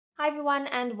Hi everyone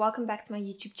and welcome back to my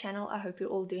YouTube channel. I hope you're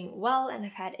all doing well and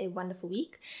have had a wonderful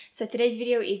week. So today's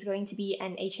video is going to be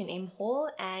an H&M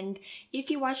haul, and if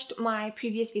you watched my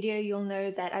previous video you'll know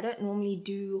that I don't normally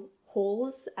do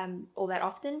hauls all that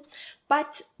often,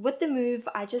 but with the move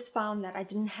I just found that I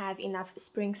didn't have enough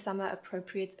spring summer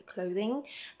appropriate clothing.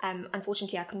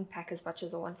 Unfortunately I couldn't pack as much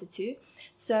as I wanted to,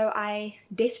 so I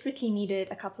desperately needed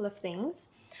a couple of things.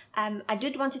 I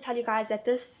did want to tell you guys that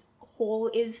this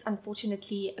haul is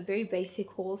unfortunately a very basic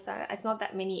haul, so it's not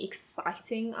that many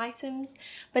exciting items,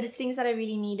 but it's things that I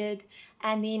really needed.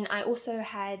 And then I also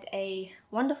had a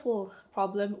wonderful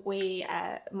problem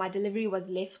where my delivery was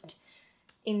left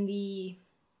in the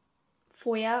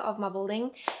foyer of my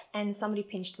building and somebody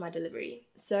pinched my delivery.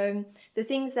 So the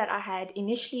things that I had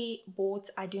initially bought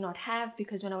I do not have,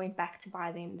 because when I went back to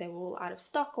buy them they were all out of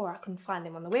stock or I couldn't find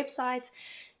them on the website.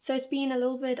 So it's been a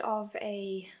little bit of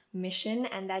a mission,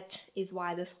 and that is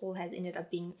why this haul has ended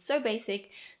up being so basic,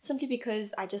 simply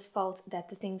because I just felt that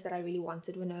the things that I really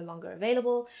wanted were no longer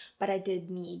available, but I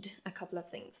did need a couple of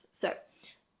things. So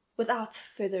without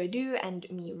further ado and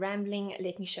me rambling,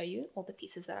 let me show you all the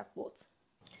pieces that I've bought.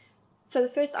 So the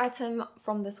first item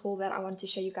from this haul that I want to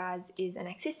show you guys is an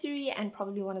accessory, and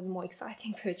probably one of the more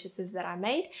exciting purchases that I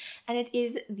made, and it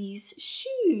is these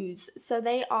shoes. So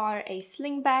they are a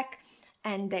slingback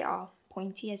and they are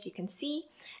pointy, as you can see,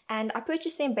 and I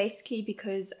purchased them basically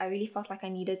because I really felt like I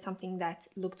needed something that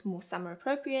looked more summer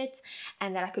appropriate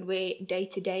and that I could wear day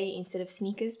to day instead of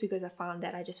sneakers, because I found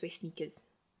that I just wear sneakers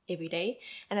every day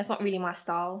and that's not really my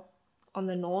style on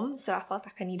the norm. So I felt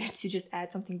like I needed to just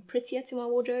add something prettier to my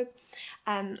wardrobe,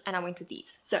 and I went with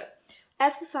these. So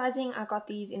as for sizing, I got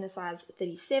these in a size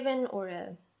 37 or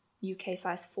a UK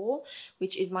size 4,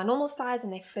 which is my normal size,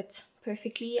 and they fit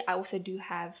perfectly. I also do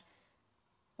have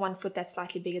one foot that's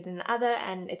slightly bigger than the other,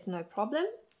 and it's no problem.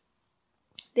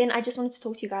 Then I just wanted to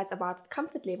talk to you guys about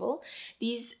comfort level.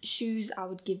 These shoes, I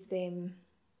would give them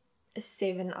a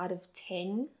 7 out of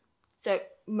 10. So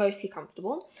mostly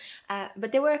comfortable,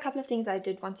 but there were a couple of things I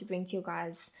did want to bring to your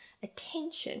guys'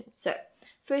 attention. So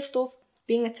first off,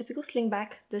 being a typical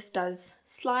slingback, this does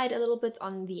slide a little bit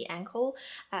on the ankle,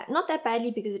 not that badly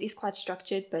because it is quite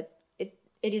structured, but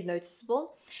it is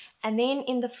noticeable. And then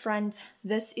in the front,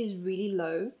 this is really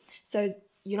low, so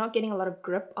you're not getting a lot of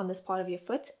grip on this part of your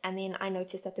foot. And then I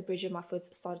noticed that the bridge of my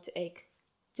foot started to ache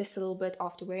just a little bit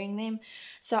after wearing them.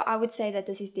 So I would say that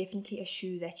this is definitely a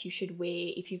shoe that you should wear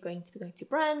if you're going to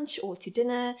brunch or to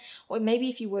dinner, or maybe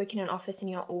if you work in an office and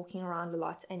you're not walking around a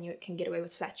lot and you can get away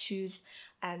with flat shoes.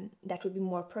 That would be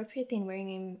more appropriate than wearing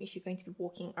them if you're going to be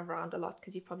walking around a lot,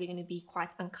 because you're probably going to be quite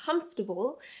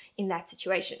uncomfortable in that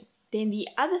situation. Then the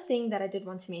other thing that I did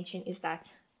want to mention is that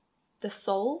the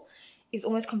sole is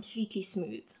almost completely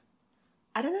smooth.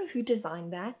 I don't know who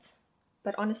designed that,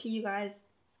 but honestly you guys,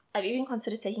 I've even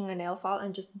considered taking a nail file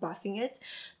and just buffing it,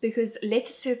 because let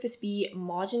a surface be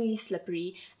marginally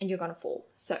slippery and you're gonna fall.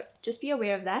 So just be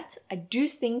aware of that. I do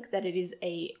think that it is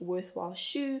a worthwhile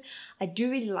shoe. I do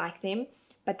really like them,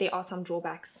 but there are some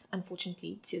drawbacks,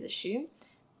 unfortunately, to the shoe.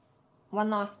 One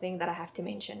last thing that I have to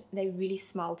mention, they really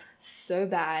smelled so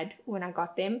bad when I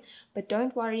got them, but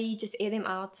don't worry, just air them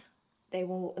out. They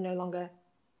will no longer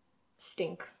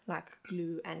stink like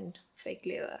glue and fake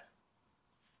leather.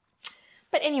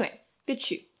 But anyway, good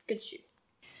shoe, good shoe.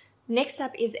 Next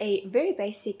up is a very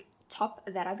basic top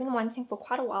that I've been wanting for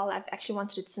quite a while. I've actually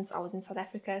wanted it since I was in South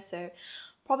Africa, so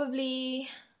probably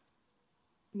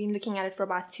been looking at it for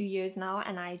about 2 years now,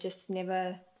 and I just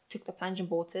never took the plunge and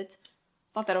bought it.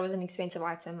 It's not that it was an expensive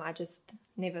item, I just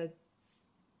never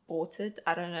bought it,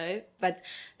 I don't know. But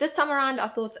this time around I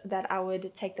thought that I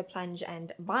would take the plunge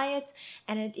and buy it,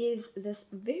 and it is this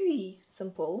very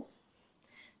simple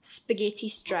spaghetti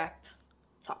strap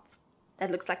top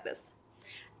that looks like this.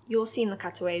 You'll see in the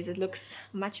cutaways it looks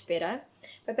much better,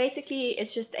 but basically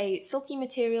it's just a silky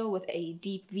material with a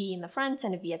deep V in the front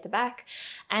and a V at the back,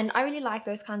 and I really like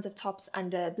those kinds of tops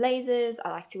under blazers.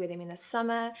 I like to wear them in the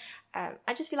summer.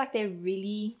 I just feel like they're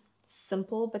really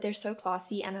simple, but they're so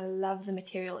classy, and I love the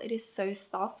material. It is so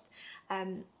soft,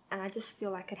 and I just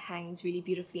feel like it hangs really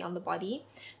beautifully on the body.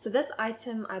 So this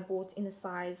item I bought in a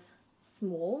size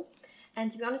small,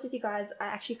 and to be honest with you guys, I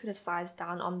actually could have sized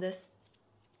down on this.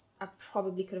 I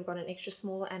probably could have got an extra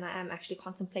small, and I am actually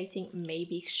contemplating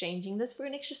maybe exchanging this for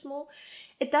an extra small.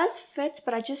 It does fit,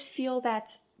 but I just feel that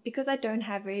because I don't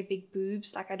have very big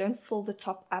boobs, like I don't fill the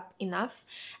top up enough,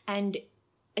 and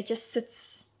it just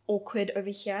sits awkward over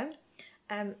here.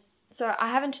 So I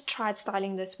haven't tried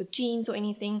styling this with jeans or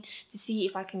anything to see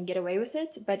if I can get away with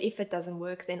it, but if it doesn't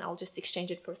work, then I'll just exchange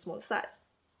it for a smaller size.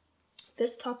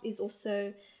 This top is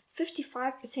also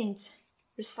 55%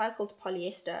 recycled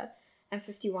polyester and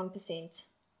 51%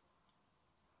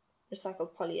 recycled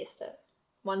polyester.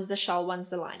 One's the shell, one's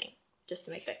the lining, just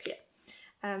to make that clear.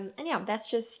 And yeah, that's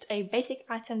just a basic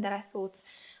item that I thought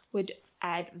would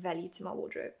add value to my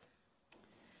wardrobe.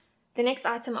 The next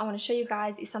item I want to show you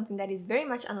guys is something that is very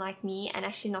much unlike me and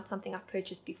actually not something I've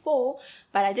purchased before,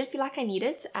 but I did feel like I need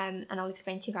it, and I'll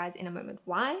explain to you guys in a moment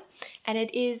why. And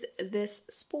it is this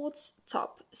sports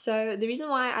top. So the reason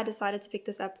why I decided to pick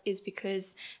this up is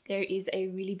because there is a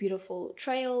really beautiful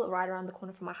trail right around the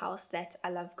corner from my house that I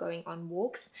love going on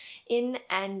walks in,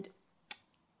 and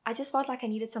I just felt like I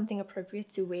needed something appropriate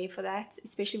to wear for that,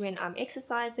 especially when I'm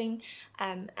exercising,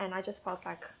 and I just felt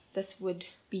like this would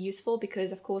be useful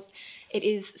because, of course, it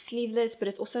is sleeveless, but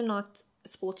it's also not a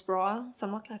sports bra, so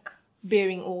I'm not like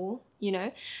bearing all, you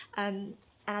know, and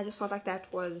I just felt like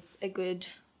that was a good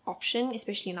option,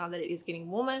 especially now that it is getting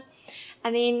warmer.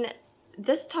 And then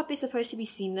this top is supposed to be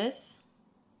seamless,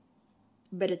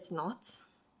 but it's not.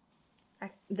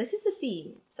 Like, this is a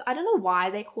seam, so I don't know why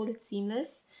they call it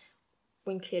seamless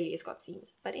when clearly it's got seams,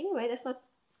 but anyway, that's not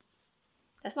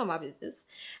my business.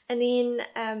 And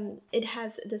then it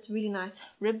has this really nice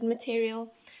ribbed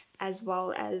material, as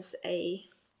well as a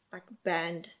like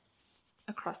band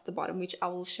across the bottom, which I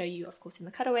will show you, of course, in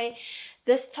the cutaway.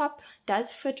 This top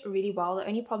does fit really well. The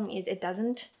only problem is it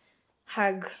doesn't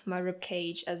hug my rib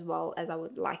cage as well as I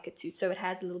would like it to, so it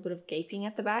has a little bit of gaping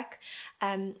at the back,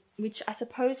 which I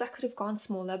suppose I could have gone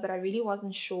smaller, but I really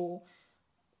wasn't sure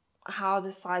how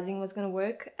the sizing was going to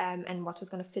work, and what was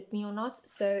going to fit me or not.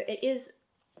 So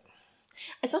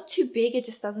it's not too big, it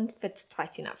just doesn't fit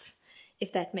tight enough,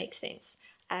 if that makes sense.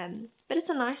 But it's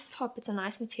a nice top, it's a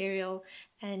nice material,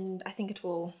 and I think it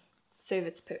will serve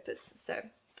its purpose, so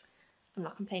I'm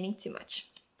not complaining too much.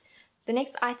 The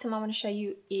next item I want to show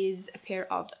you is a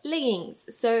pair of leggings.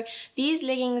 So these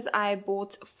leggings I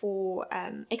bought for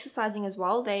exercising as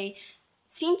well. They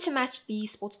seem to match the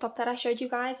sports top that I showed you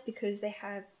guys because they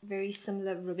have very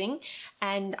similar ribbing,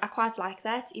 and I quite like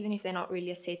that. Even if they're not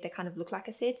really a set, they kind of look like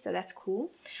a set, so that's cool.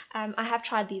 I have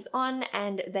tried these on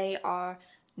and they are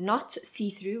not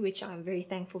see-through, which I'm very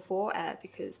thankful for,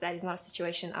 because that is not a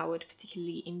situation I would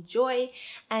particularly enjoy.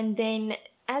 And then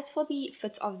as for the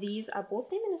fit of these, I bought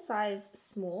them in a size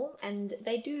small and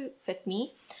they do fit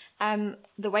me.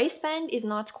 The waistband is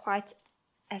not quite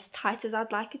as tight as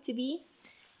I'd like it to be.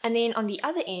 And then on the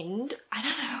other end, I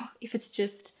don't know if it's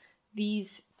just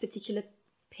these particular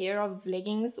pair of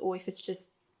leggings or if it's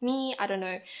just me, I don't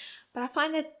know. But I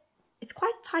find that it's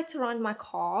quite tight around my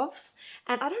calves,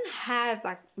 and I don't have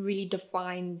like really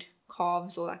defined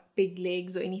calves or like big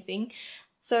legs or anything.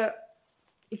 So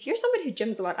if you're somebody who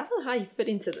gyms a lot, I don't know how you fit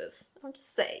into this. I'm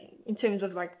just saying, in terms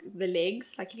of like the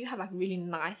legs, like if you have like really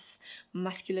nice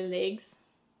muscular legs,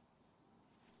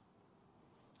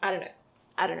 I don't know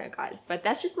guys, but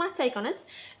that's just my take on it.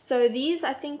 So these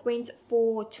I think went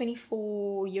for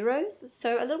 24 euros,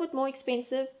 so a little bit more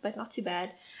expensive, but not too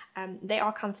bad. They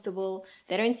are comfortable,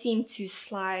 they don't seem to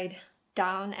slide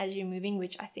down as you're moving,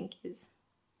 which I think is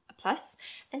a plus.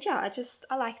 And yeah,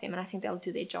 I like them, and I think they'll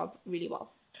do their job really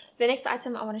well. The next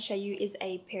item I want to show you is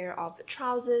a pair of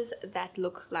trousers that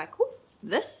look like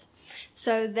this.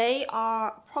 So they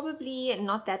are probably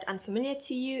not that unfamiliar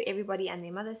to you. Everybody and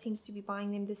their mother seems to be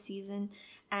buying them this season,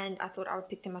 and I thought I would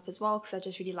pick them up as well because I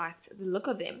just really liked the look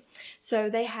of them. So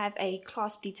they have a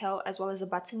clasp detail as well as a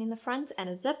button in the front and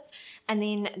a zip, and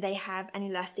then they have an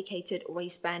elasticated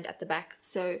waistband at the back.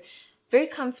 So very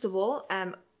comfortable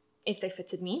if they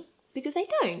fitted me, because they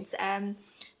don't.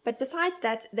 But besides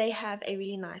that, they have a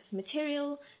really nice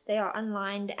material. They are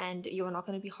unlined and you're not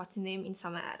going to be hot in them in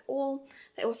summer at all.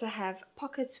 They also have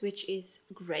pockets, which is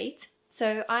great.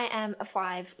 So I am a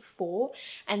 5'4",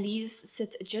 and these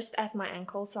sit just at my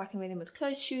ankle, so I can wear them with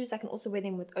closed shoes. I can also wear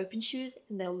them with open shoes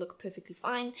and they'll look perfectly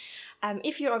fine.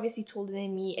 If you're obviously taller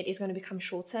than me, it is going to become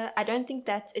shorter. I don't think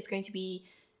that it's going to be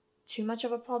too much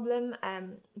of a problem,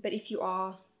 but if you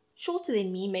are shorter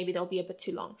than me, maybe they'll be a bit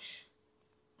too long.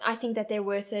 I think that they're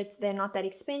worth it. They're not that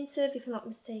expensive. If I'm not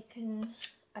mistaken,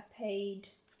 I paid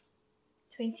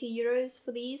 20 euros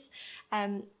for these.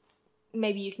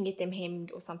 Maybe you can get them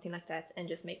hemmed or something like that and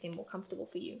just make them more comfortable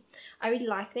for you. I really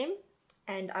like them,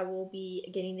 and I will be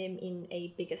getting them in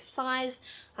a bigger size.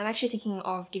 I'm actually thinking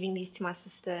of giving these to my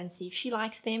sister and see if she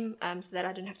likes them, so that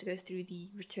I don't have to go through the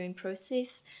return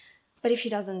process. But if she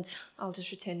doesn't, I'll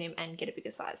just return them and get a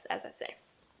bigger size, as I say.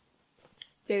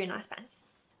 Very nice pants.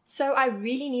 So I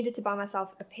really needed to buy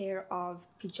myself a pair of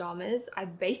pajamas. I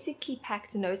basically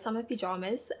packed no summer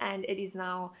pajamas, and it is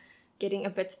now getting a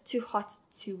bit too hot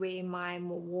to wear my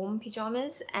more warm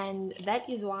pajamas, and that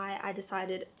is why I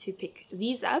decided to pick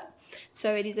these up. So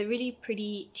it is a really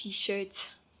pretty t-shirt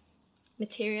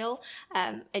material.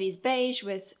 It is beige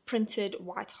with printed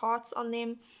white hearts on them,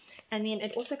 and then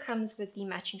it also comes with the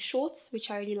matching shorts,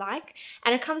 which I really like,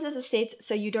 and it comes as a set,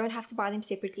 so you don't have to buy them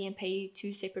separately and pay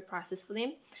 2 separate prices for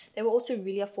them. They were also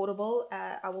really affordable.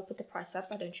 I will put the price up.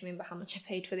 I don't remember how much I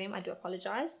paid for them. I do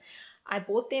apologize. I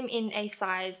bought them in a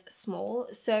size small,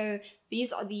 so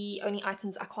these are the only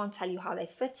items I can't tell you how they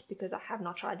fit because I have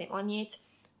not tried them on yet.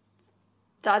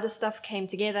 The other stuff came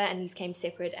together and these came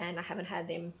separate, and I haven't had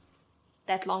them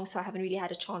that long, so I haven't really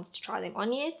had a chance to try them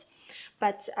on yet.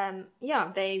 But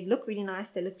yeah, they look really nice.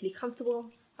 They look really comfortable.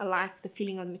 I like the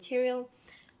feeling of the material.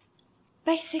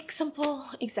 Basic, simple,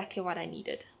 exactly what I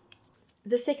needed.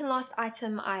 The second last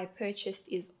item I purchased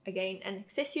is again an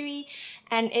accessory,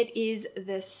 and it is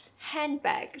this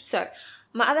handbag. So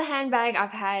my other handbag I've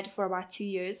had for about 2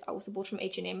 years. I also bought from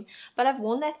H&M, but I've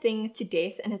worn that thing to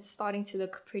death and it's starting to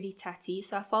look pretty tatty,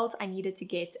 so I felt I needed to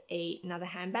get another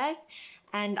handbag.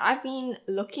 And I've been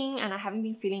looking and I haven't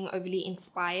been feeling overly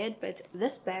inspired, but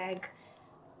this bag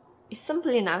is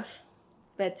simple enough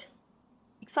but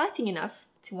exciting enough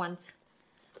to want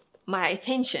my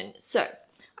attention. So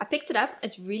I picked it up.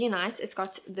 It's really nice. It's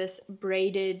got this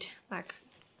braided like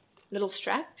little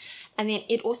strap, and then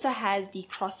it also has the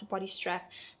crossbody strap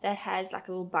that has like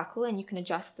a little buckle and you can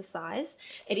adjust the size.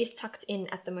 It is tucked in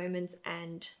at the moment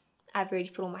and I've already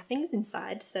put all my things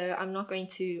inside, so I'm not going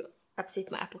to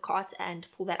upset my apple cart and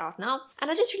pull that out now.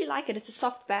 And I just really like it. It's a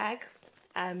soft bag.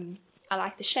 I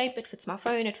like the shape. It fits my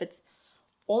phone. It fits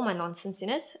all my nonsense in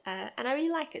it, and I really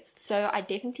like it. So I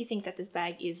definitely think that this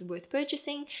bag is worth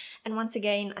purchasing, and once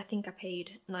again I think I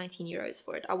paid 19 euros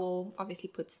for it. I will obviously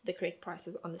put the correct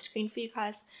prices on the screen for you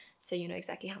guys so you know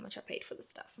exactly how much I paid for this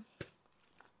stuff.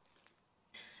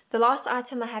 The last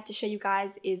item I have to show you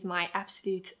guys is my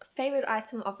absolute favorite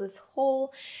item of this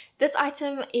haul. This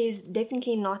item is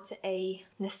definitely not a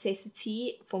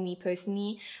necessity for me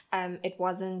personally. It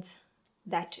wasn't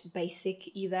that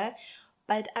basic either,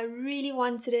 but I really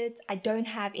wanted it. I don't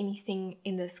have anything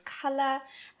in this color,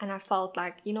 and I felt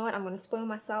like, you know what, I'm going to spoil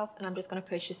myself and I'm just going to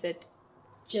purchase it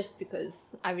just because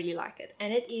I really like it.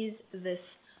 And it is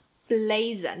this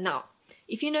blazer. Now,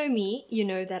 if you know me, you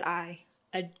know that I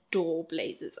adore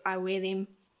blazers. I wear them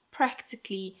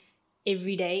practically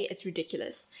every day. It's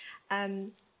ridiculous.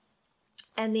 And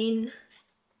then,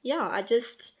 yeah, I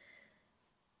just...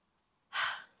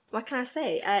 what can I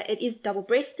say? It is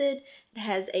double-breasted. It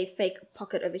has a fake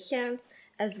pocket over here,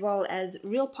 as well as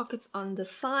real pockets on the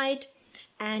side,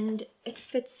 and it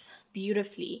fits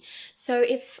beautifully. So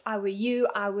if I were you,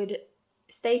 I would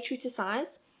stay true to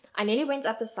size. I nearly went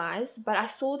up a size, but I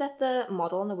saw that the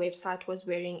model on the website was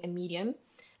wearing a medium,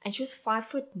 and she was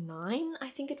 5'9", I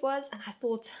think it was, and I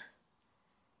thought,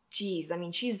 geez, I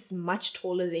mean, she's much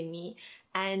taller than me,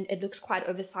 and it looks quite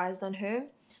oversized on her.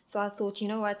 So I thought, you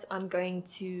know what, I'm going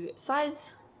to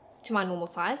size to my normal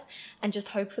size and just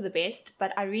hope for the best.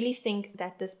 But I really think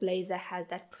that this blazer has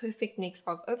that perfect mix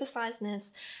of oversizedness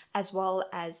as well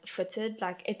as fitted.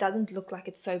 Like, it doesn't look like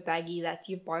it's so baggy that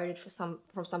you've borrowed it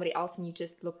from somebody else and you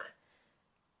just look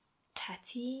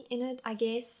tatty in it, I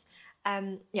guess.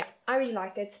 Yeah, I really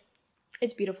like it.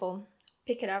 It's beautiful.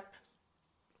 Pick it up.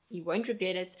 You won't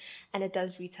regret it. And it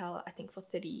does retail, I think, for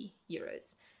 30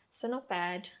 euros. So not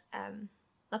bad.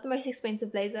 Not the most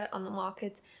expensive blazer on the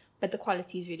market, but the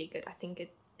quality is really good. I think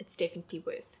it's definitely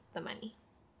worth the money.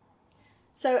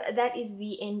 So that is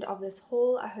the end of this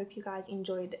haul. I hope you guys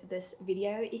enjoyed this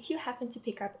video. If you happen to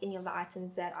pick up any of the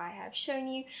items that I have shown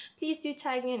you, please do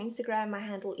tag me on Instagram. My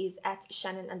handle is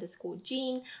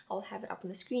 @Shannen_Jean. I'll have it up on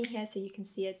the screen here so you can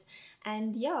see it.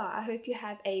 And yeah, I hope you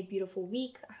have a beautiful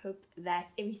week. I hope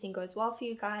that everything goes well for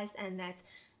you guys and that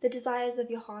the desires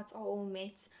of your hearts are all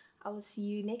met. I will see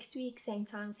you next week, same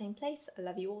time, same place. I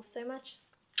love you all so much.